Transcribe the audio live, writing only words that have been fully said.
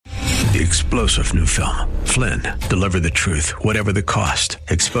The explosive new film, Flynn, deliver the truth, whatever the cost,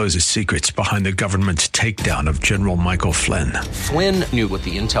 exposes secrets behind the government's takedown of General Michael Flynn. Flynn knew what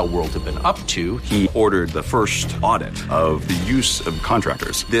the intel world had been up to. He ordered the first audit of the use of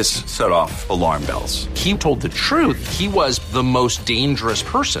contractors. This set off alarm bells. He told the truth. He was the most dangerous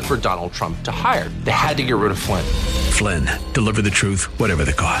person for Donald Trump to hire. They had to get rid of Flynn. Flynn, deliver the truth, whatever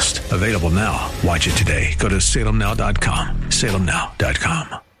the cost. Available now. Watch it today. Go to salemnow.com.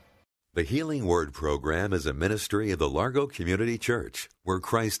 salemnow.com. The Healing Word program is a ministry of the Largo Community Church, where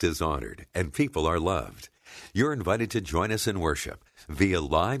Christ is honored and people are loved. You're invited to join us in worship via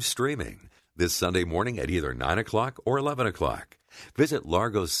live streaming this Sunday morning at either 9 o'clock or 11 o'clock. Visit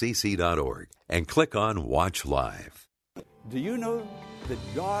largocc.org and click on Watch Live. Do you know that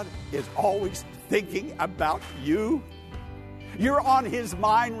God is always thinking about you? You're on His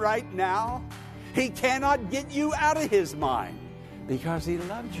mind right now. He cannot get you out of His mind because He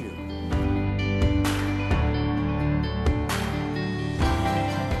loves you.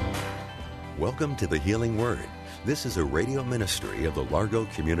 Welcome to the Healing Word. This is a radio ministry of the Largo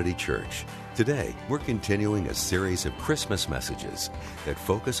Community Church. Today, we're continuing a series of Christmas messages that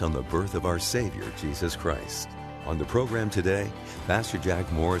focus on the birth of our Savior, Jesus Christ. On the program today, Pastor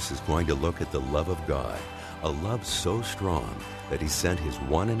Jack Morris is going to look at the love of God, a love so strong that He sent His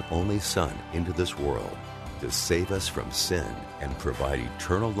one and only Son into this world to save us from sin and provide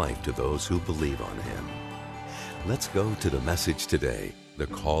eternal life to those who believe on Him. Let's go to the message today, the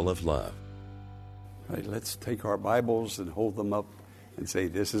call of love. Right, let's take our Bibles and hold them up and say,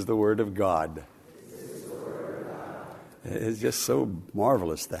 this is the Word of God. It's just so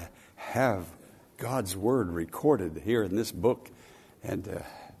marvelous to have God's Word recorded here in this book and to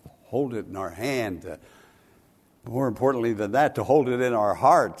hold it in our hand. More importantly than that, to hold it in our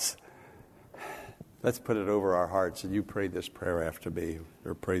hearts. Let's put it over our hearts, and you pray this prayer after me,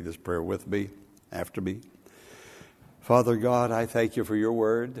 or pray this prayer with me, after me. Father God, I thank you for your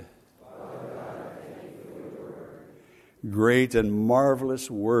word. Great and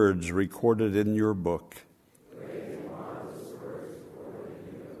marvelous words recorded in your book.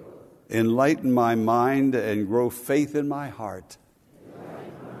 Enlighten my mind and grow faith in my heart.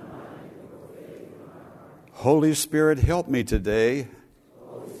 Holy Spirit, help me today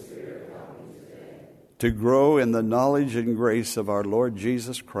to grow in the knowledge and grace of our Lord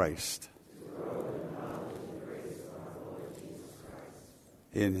Jesus Christ.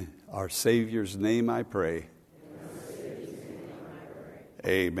 In our Savior's name I pray.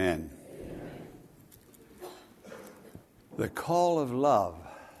 Amen. The call of love.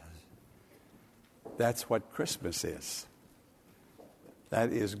 That's what Christmas is.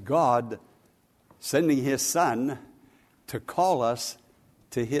 That is God sending His Son to call us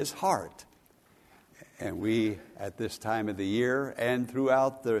to His heart. And we, at this time of the year and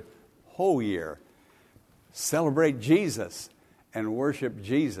throughout the whole year, celebrate Jesus and worship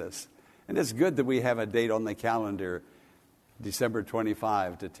Jesus. And it's good that we have a date on the calendar, December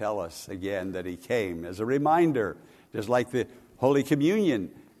 25, to tell us again that He came as a reminder, just like the Holy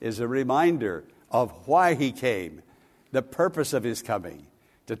Communion is a reminder of why He came, the purpose of His coming,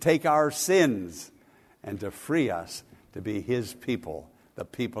 to take our sins and to free us to be His people, the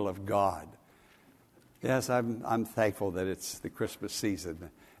people of God. Yes, I'm thankful that it's the Christmas season,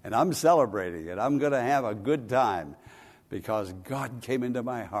 and I'm celebrating it. I'm going to have a good time because God came into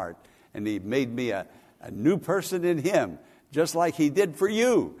my heart, and He made me a new person in Him, just like He did for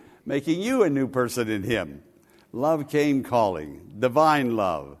you, making you a new person in Him. Love came calling, divine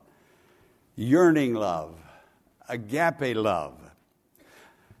love, yearning love, agape love.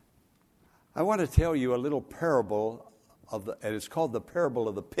 I want to tell you a little parable and it's called the parable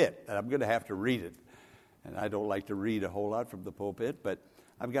of the pit. And I'm going to have to read it. And I don't like to read a whole lot from the pulpit, but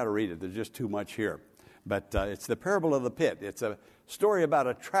I've got to read it. There's just too much here. But it's the parable of the pit. It's a story about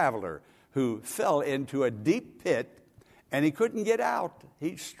a traveler who fell into a deep pit and he couldn't get out.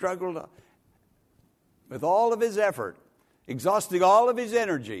 He struggled with all of his effort, exhausting all of his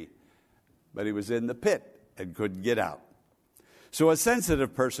energy, but he was in the pit and couldn't get out. So a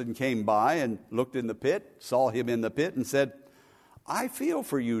sensitive person came by and looked in the pit, saw him in the pit, and said, "I feel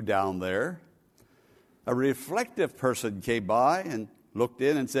for you down there." A reflective person came by and looked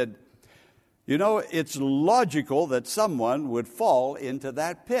in and said, "You know, it's logical that someone would fall into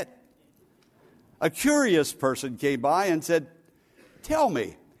that pit." A curious person came by and said, "Tell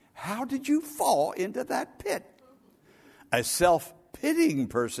me, how did you fall into that pit?" A self-pitying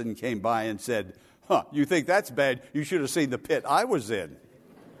person came by and said, "You think that's bad? You should have seen the pit I was in."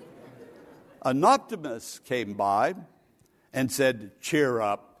 An optimist came by and said, "Cheer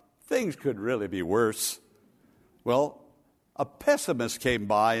up. Things could really be worse." Well, a pessimist came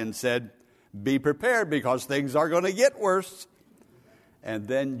by and said, be prepared because things are going to get worse. And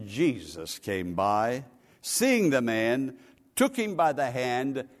then Jesus came by, seeing the man, took him by the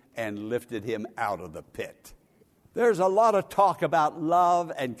hand, and lifted him out of the pit. There's a lot of talk about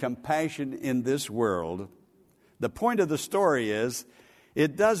love and compassion in this world. The point of the story is,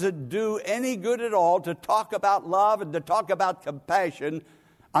 it doesn't do any good at all to talk about love and to talk about compassion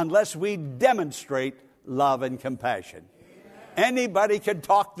unless we demonstrate love and compassion. Anybody can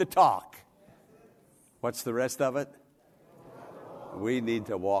talk the talk. What's the rest of it? We need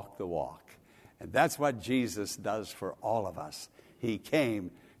to walk the walk. And that's what Jesus does for all of us. He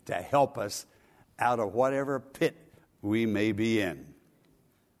came to help us out of whatever pit we may be in.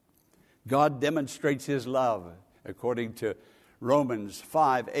 God demonstrates His love according to Romans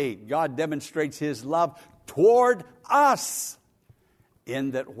 5:8. God demonstrates His love toward us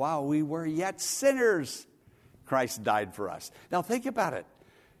in that while we were yet sinners, Christ died for us. Now think about it.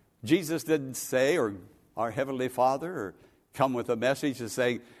 Jesus didn't say, or our Heavenly Father, or come with a message and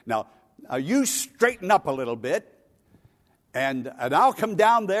saying, now you straighten up a little bit, and I'll come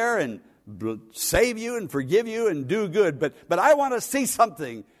down there and save you and forgive you and do good. But I want to see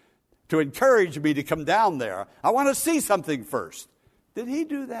something to encourage me to come down there. I want to see something first. Did He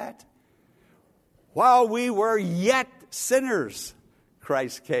do that? While we were yet sinners,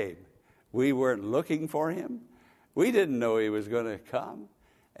 Christ came. We weren't looking for Him. We didn't know He was going to come.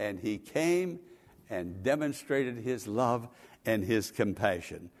 And He came and demonstrated His love and His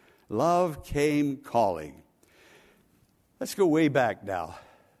compassion. Love came calling. Let's go way back now.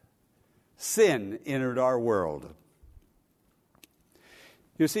 Sin entered our world.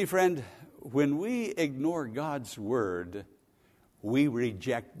 You see, friend, when we ignore God's word, we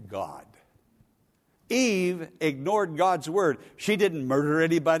reject God. Eve ignored God's word. She didn't murder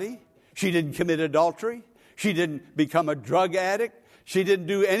anybody. She didn't commit adultery. She didn't become a drug addict. She didn't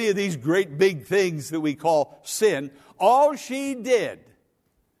do any of these great big things that we call sin. All she did,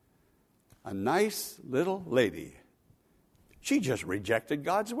 a nice little lady, she just rejected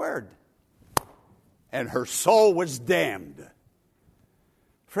God's word. And her soul was damned.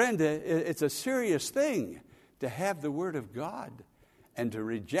 Friend, it's a serious thing to have the word of God and to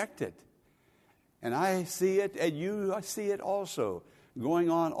reject it. And I see it, and you see it also, going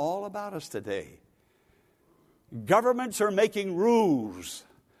on all about us today. Governments are making rules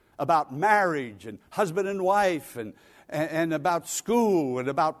about marriage and husband and wife and about school and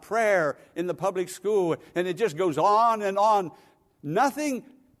about prayer in the public school. And it just goes on and on. Nothing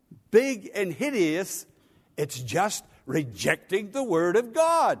big and hideous. It's just rejecting the Word of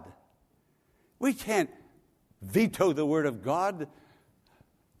God. We can't veto the Word of God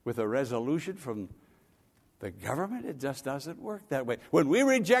with a resolution from the government. It just doesn't work that way. When we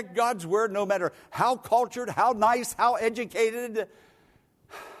reject God's Word, no matter how cultured, how nice, how educated,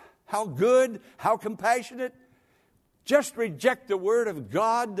 how good, how compassionate, just reject the Word of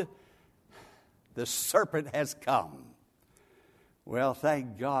God, the serpent has come. Well,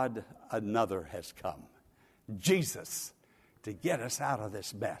 thank God another has come. Jesus, to get us out of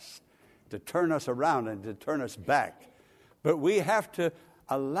this mess, to turn us around and to turn us back. But we have to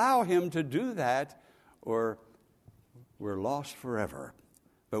allow Him to do that, or we're lost forever.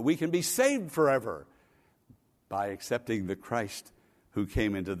 But we can be saved forever by accepting the Christ who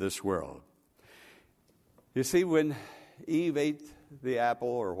came into this world. You see, when Eve ate the apple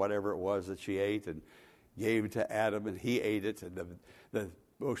or whatever it was that she ate and gave it to Adam and he ate it, and the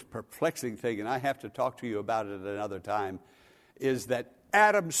most perplexing thing, and I have to talk to you about it another time, is that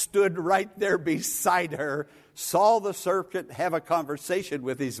Adam stood right there beside her, saw the serpent have a conversation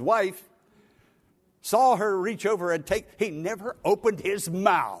with his wife, saw her reach over and he never opened his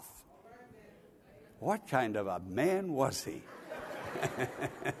mouth. What kind of a man was he?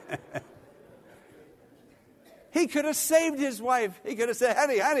 He could have saved his wife. He could have said,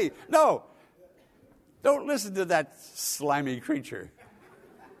 honey, no, don't listen to that slimy creature.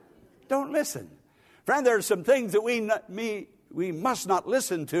 Don't listen. Friend, there are some things that we must not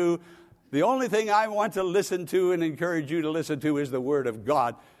listen to. The only thing I want to listen to and encourage you to listen to is the Word of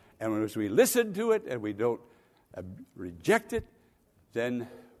God. And as we listen to it and we don't reject it, then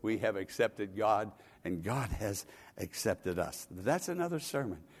we have accepted God and God has accepted us. That's another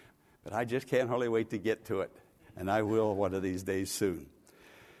sermon. But I just can't hardly wait to get to it. And I will one of these days soon.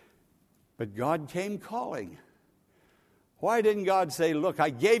 But God came calling. Why didn't God say, look, I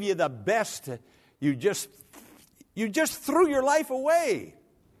gave you the best. You just threw your life away.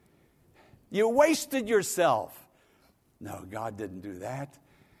 You wasted yourself. No, God didn't do that.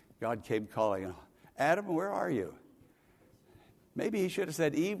 God came calling. Adam, where are you? Maybe He should have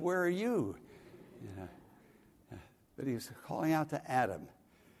said, Eve, where are you? But he was calling out to Adam,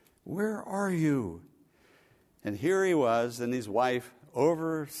 "Where are you?" And here he was and his wife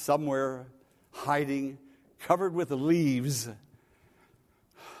over somewhere hiding, covered with leaves.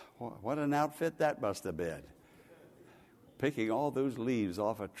 What an outfit that must have been. Picking all those leaves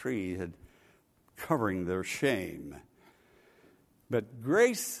off a tree and covering their shame. But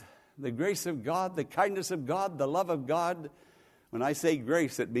grace, the grace of God, the kindness of God, the love of God, when I say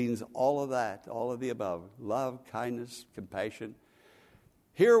grace, it means all of that, all of the above. Love, kindness, compassion.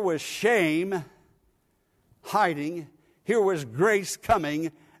 Here was shame hiding. Here was grace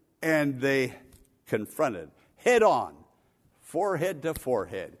coming, and they confronted head on, forehead to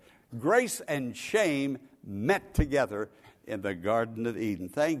forehead. Grace and shame met together in the Garden of Eden.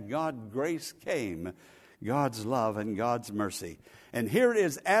 Thank God grace came, God's love and God's mercy. And here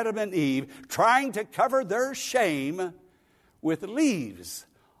is Adam and Eve trying to cover their shame with leaves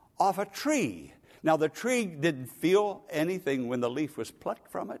off a tree. Now, the tree didn't feel anything when the leaf was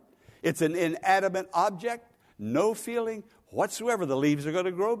plucked from it. It's an inanimate object, no feeling whatsoever. The leaves are going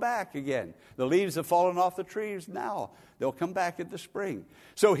to grow back again. The leaves have fallen off the trees now. They'll come back in the spring.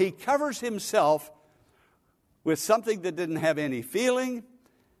 So he covers himself with something that didn't have any feeling.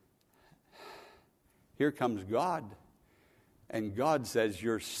 Here comes God. And God says,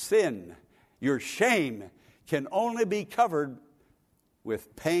 your sin, your shame can only be covered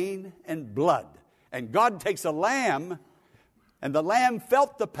with pain and blood. And God takes a lamb, and the lamb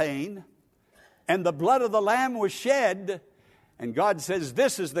felt the pain, and the blood of the lamb was shed. And God says,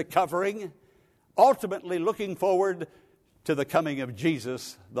 this is the covering, ultimately looking forward to the coming of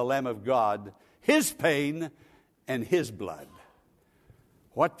Jesus, the Lamb of God, his pain and his blood.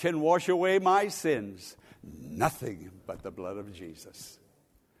 What can wash away my sins? Nothing but the blood of Jesus.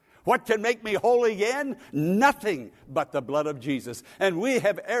 What can make me whole again? Nothing but the blood of Jesus. And we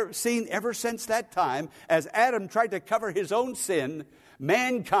have seen ever since that time, as Adam tried to cover his own sin,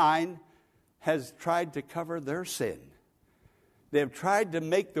 mankind has tried to cover their sin. They have tried to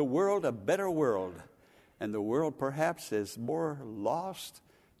make the world a better world. And the world perhaps is more lost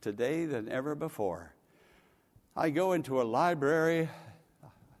today than ever before. I go into a library.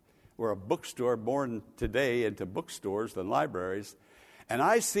 We're a bookstore, born today into bookstores than libraries. And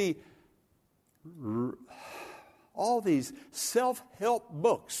I see all these self-help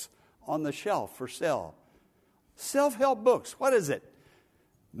books on the shelf for sale. Self-help books, what is it?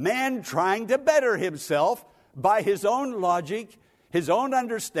 Man trying to better himself by his own logic, his own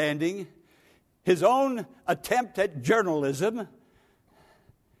understanding, his own attempt at journalism,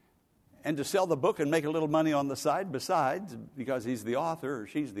 and to sell the book and make a little money on the side besides, because he's the author or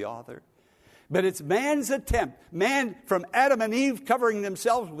she's the author. But it's man's attempt. Man, from Adam and Eve covering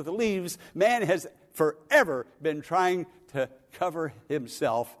themselves with leaves, man has forever been trying to cover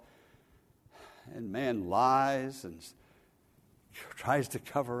himself. And man lies and tries to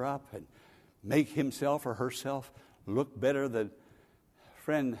cover up and make himself or herself look better than.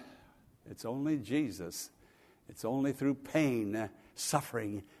 Friend, it's only Jesus. It's only through pain,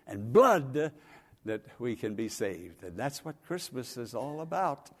 suffering, and blood that we can be saved. And that's what Christmas is all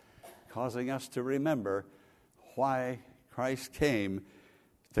about, causing us to remember why Christ came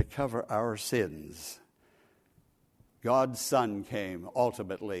to cover our sins. God's Son came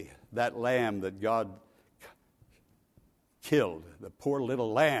ultimately, that lamb that God killed, the poor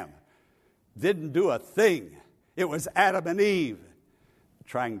little lamb, didn't do a thing. It was Adam and Eve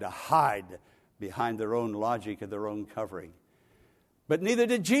trying to hide behind their own logic and their own covering. But neither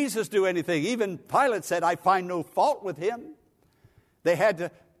did Jesus do anything. Even Pilate said, I find no fault with him. They had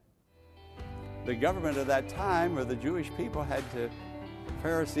to, the government of that time, or the Jewish people had to,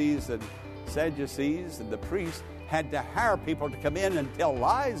 Pharisees and Sadducees and the priests had to hire people to come in and tell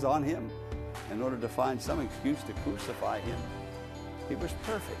lies on him in order to find some excuse to crucify him. He was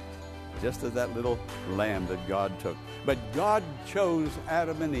perfect, just as that little lamb that God took. But God chose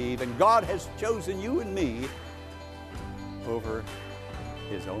Adam and Eve, and God has chosen you and me over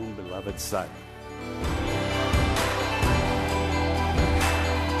his own beloved Son.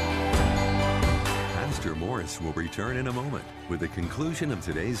 Pastor Morris will return in a moment with the conclusion of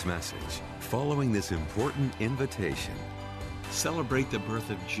today's message, following this important invitation. Celebrate the birth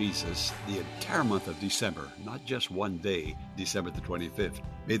of Jesus the entire month of December, not just one day, December the 25th.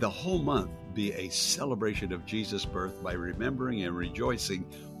 May the whole month be a celebration of Jesus' birth by remembering and rejoicing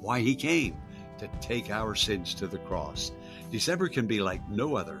why he came, to take our sins to the cross. December can be like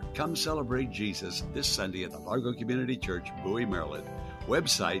no other. Come celebrate Jesus this Sunday at the Largo Community Church, Bowie, Maryland.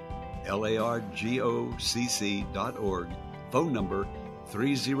 Website, largocc.org. Phone number,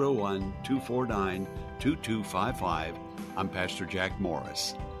 301-249-2255. I'm Pastor Jack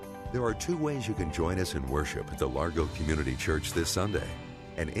Morris. There are two ways you can join us in worship at the Largo Community Church this Sunday.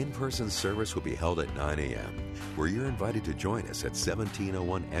 An in-person service will be held at 9 a.m., where you're invited to join us at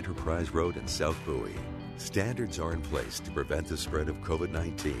 1701 Enterprise Road in South Bowie. Standards are in place to prevent the spread of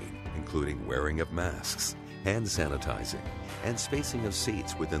COVID-19, including wearing of masks, hand sanitizing, and spacing of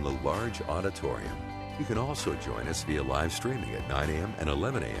seats within the large auditorium. You can also join us via live streaming at 9 a.m. and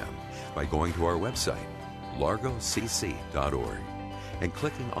 11 a.m. by going to our website, largocc.org, and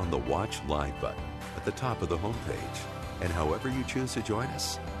clicking on the Watch Live button at the top of the homepage. And however you choose to join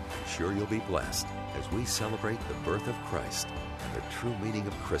us, I'm sure you'll be blessed as we celebrate the birth of Christ and the true meaning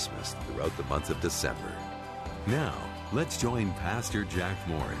of Christmas throughout the month of December. Now, let's join Pastor Jack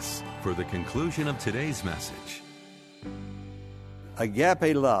Morris for the conclusion of today's message.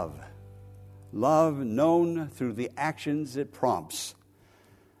 Agape love. Love known through the actions it prompts.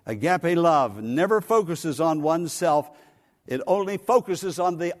 Agape love never focuses on oneself. It only focuses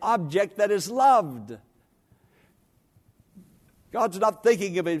on the object that is loved. God's not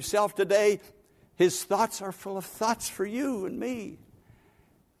thinking of himself today. His thoughts are full of thoughts for you and me.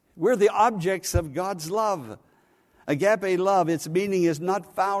 We're the objects of God's love. Agape love, its meaning is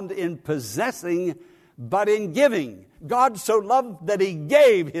not found in possessing, but in giving. God so loved that he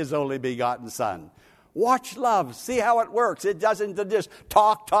gave his only begotten Son. Watch love. See how it works. It doesn't just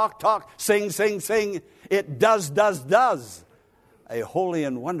talk, sing, sing. It does. A holy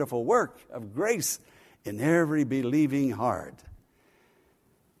and wonderful work of grace in every believing heart.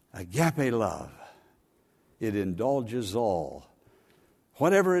 Agape love. It indulges all.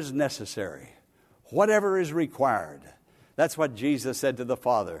 Whatever is necessary. Whatever is required. That's what Jesus said to the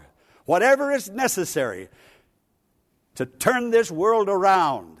Father. Whatever is necessary to turn this world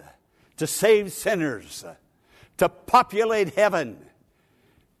around, to save sinners, to populate heaven,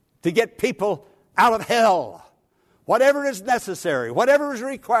 to get people out of hell. Whatever is necessary, whatever is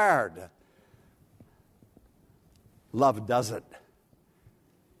required. Love does it.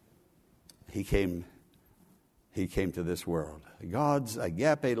 He came to this world. God's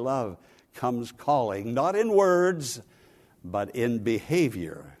agape love comes calling, not in words, but in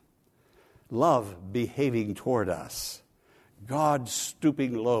behavior. Love behaving toward us. God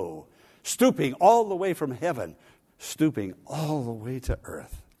stooping low, stooping all the way from heaven, stooping all the way to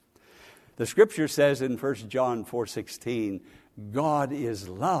earth. The scripture says in 1 John 4:16, God is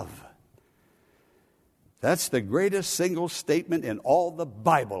love. That's the greatest single statement in all the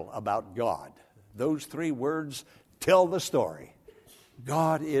Bible about God. Those three words tell the story.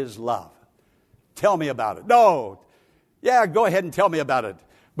 God is love. Tell me about it. No. Yeah, go ahead and tell me about it.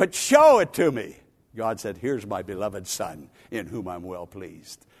 But show it to me. God said, here's my beloved Son, in whom I'm well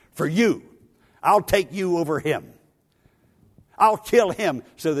pleased. For you, I'll take you over him. I'll kill him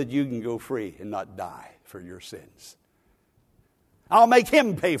so that you can go free and not die for your sins. I'll make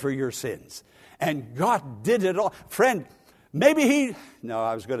him pay for your sins. And God did it all. Friend, maybe he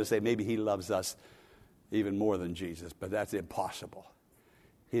loves us even more than Jesus, but that's impossible.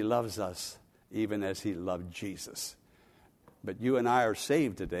 He loves us even as he loved Jesus. But you and I are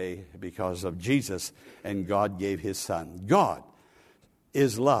saved today because of Jesus, and God gave his Son. God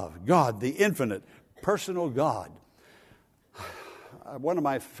is love. God, the infinite, personal God. One of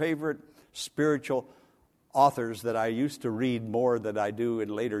my favorite spiritual authors that I used to read more than I do in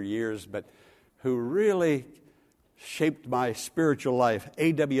later years, but who really shaped my spiritual life,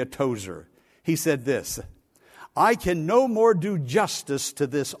 A.W. Tozer. He said this, I can no more do justice to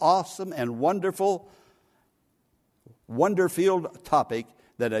this awesome and wonderful, wonder-filled topic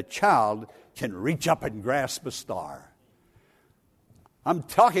than a child can reach up and grasp a star. I'm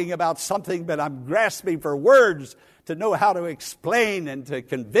talking about something, but I'm grasping for words to know how to explain and to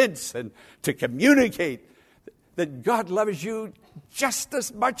convince and to communicate that God loves you just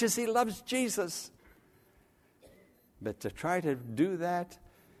as much as he loves Jesus. But to try to do that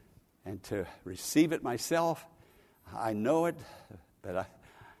and to receive it myself, I know it, but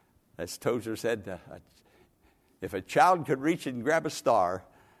as Tozer said, if a child could reach and grab a star,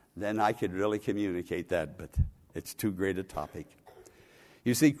 then I could really communicate that, but it's too great a topic.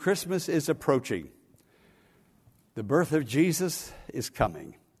 You see, Christmas is approaching. The birth of Jesus is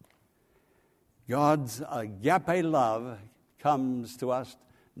coming. God's agape love comes to us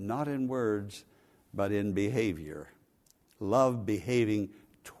not in words, but in behavior. Love behaving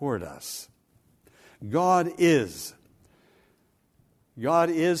toward us. God is what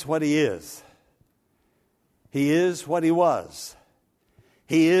he is. He is what he was.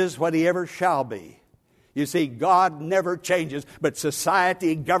 He is what he ever shall be. You see, God never changes, but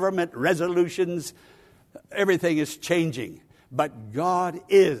society, government, resolutions, everything is changing. But God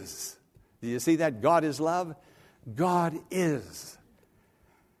is. Do you see that? God is love. God is.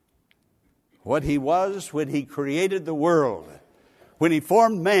 what he was when he created the world. When he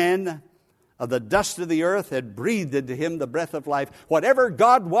formed man of the dust of the earth and breathed into him the breath of life. Whatever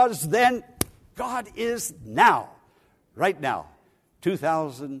God was then, God is now. Right now.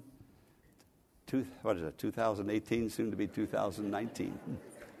 2018, soon to be 2019.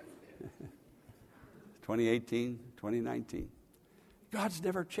 2018, 2019. God's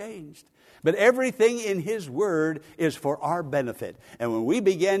never changed. But everything in his word is for our benefit. And when we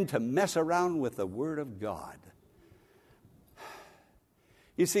begin to mess around with the word of God,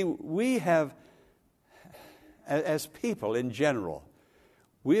 you see, we have, as people in general,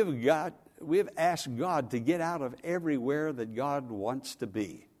 we have asked God to get out of everywhere that God wants to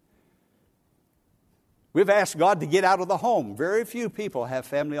be. We've asked God to get out of the home. Very few people have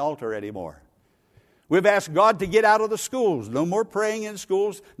family altar anymore. We've asked God to get out of the schools. No more praying in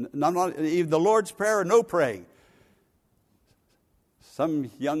schools. The Lord's Prayer, no praying.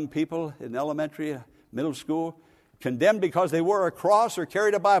 Some young people in elementary, middle school, condemned because they wore a cross or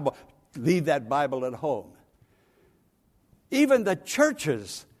carried a Bible. Leave that Bible at home. Even the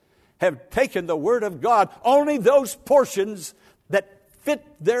churches have taken the Word of God, only those portions that fit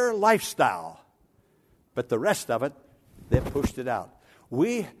their lifestyle. But the rest of it, they've pushed it out.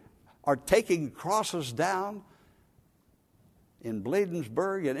 We are taking crosses down in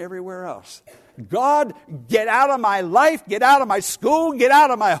Bladensburg and everywhere else. God, get out of my life, get out of my school, get out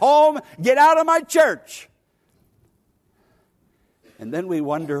of my home, get out of my church. And then we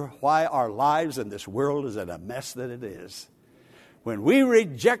wonder why our lives in this world is in a mess that it is. When we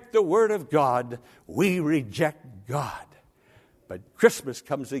reject the Word of God, we reject God. But Christmas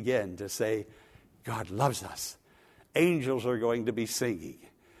comes again to say, God loves us. Angels are going to be singing.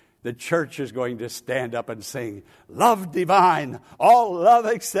 The church is going to stand up and sing, love divine, all love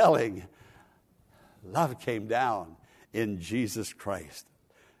excelling. Love came down in Jesus Christ.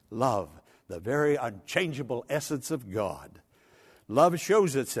 Love, the very unchangeable essence of God. Love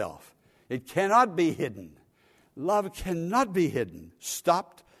shows itself. It cannot be hidden. Love cannot be hidden,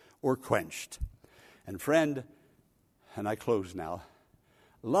 stopped, or quenched. And friend, and I close now,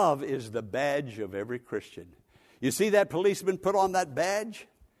 love is the badge of every Christian. You see that policeman put on that badge?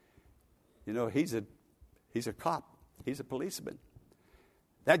 You know, he's a cop. He's a policeman.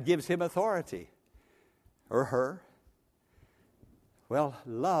 That gives him authority. Or her. Well,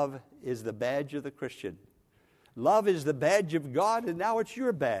 love is the badge of the Christian. Love is the badge of God, and now it's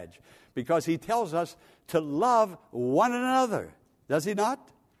your badge. Because he tells us to love one another. Does he not?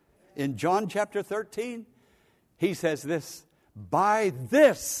 In John chapter 13, he says this, by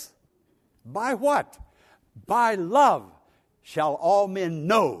what? By love shall all men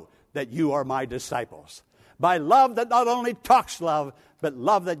know that you are my disciples. By love that not only talks love, but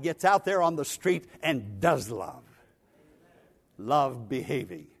love that gets out there on the street and does love. Love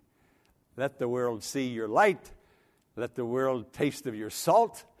behaving. Let the world see your light. Let the world taste of your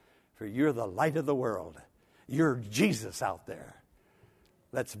salt, for you're the light of the world. You're Jesus out there.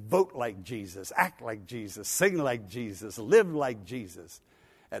 Let's vote like Jesus, act like Jesus, sing like Jesus, live like Jesus.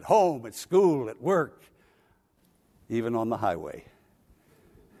 At home, at school, at work, even on the highway.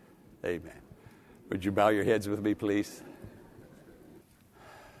 Amen. Would you bow your heads with me, please?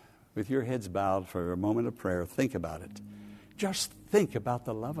 With your heads bowed for a moment of prayer, think about it. Just think about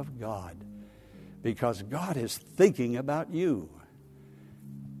the love of God. Because God is thinking about you.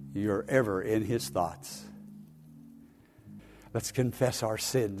 You're ever in his thoughts. Let's confess our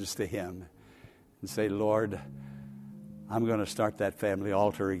sins to him and say, Lord, I'm going to start that family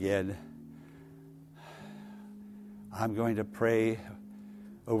altar again. I'm going to pray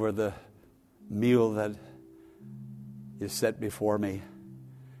over the meal that is set before me.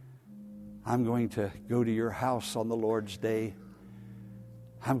 I'm going to go to your house on the Lord's Day.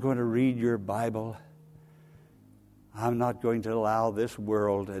 I'm going to read your Bible. I'm not going to allow this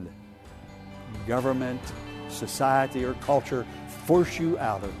world and government, society, or culture force you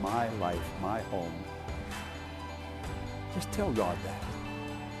out of my life, my home. Just tell God that.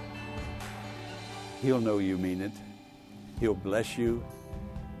 He'll know you mean it. He'll bless you.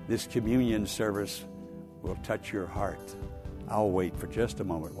 This communion service will touch your heart. I'll wait for just a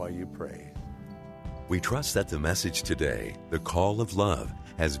moment while you pray. We trust that the message today, the call of love,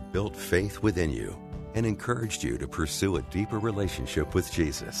 has built faith within you and encouraged you to pursue a deeper relationship with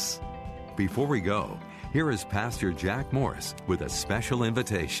Jesus. Before we go, here is Pastor Jack Morris with a special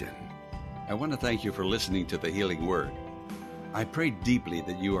invitation. I want to thank you for listening to the Healing Word. I pray deeply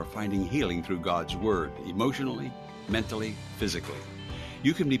that you are finding healing through God's Word, emotionally, mentally, physically.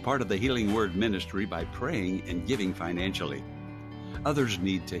 You can be part of the Healing Word ministry by praying and giving financially. Others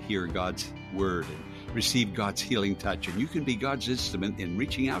need to hear God's Word and receive God's healing touch, and you can be God's instrument in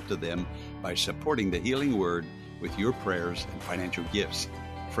reaching out to them by supporting the Healing Word with your prayers and financial gifts.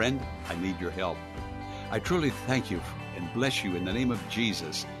 Friend, I need your help. I truly thank you and bless you in the name of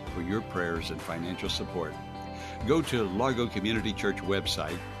Jesus for your prayers and financial support. Go to Largo Community Church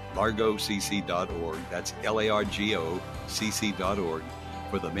website, largocc.org, that's LARGOCC.org,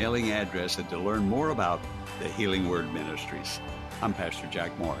 for the mailing address and to learn more about the Healing Word Ministries. I'm Pastor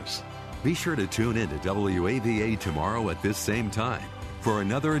Jack Morris. Be sure to tune in to WAVA tomorrow at this same time for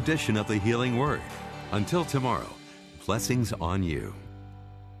another edition of the Healing Word. Until tomorrow, blessings on you.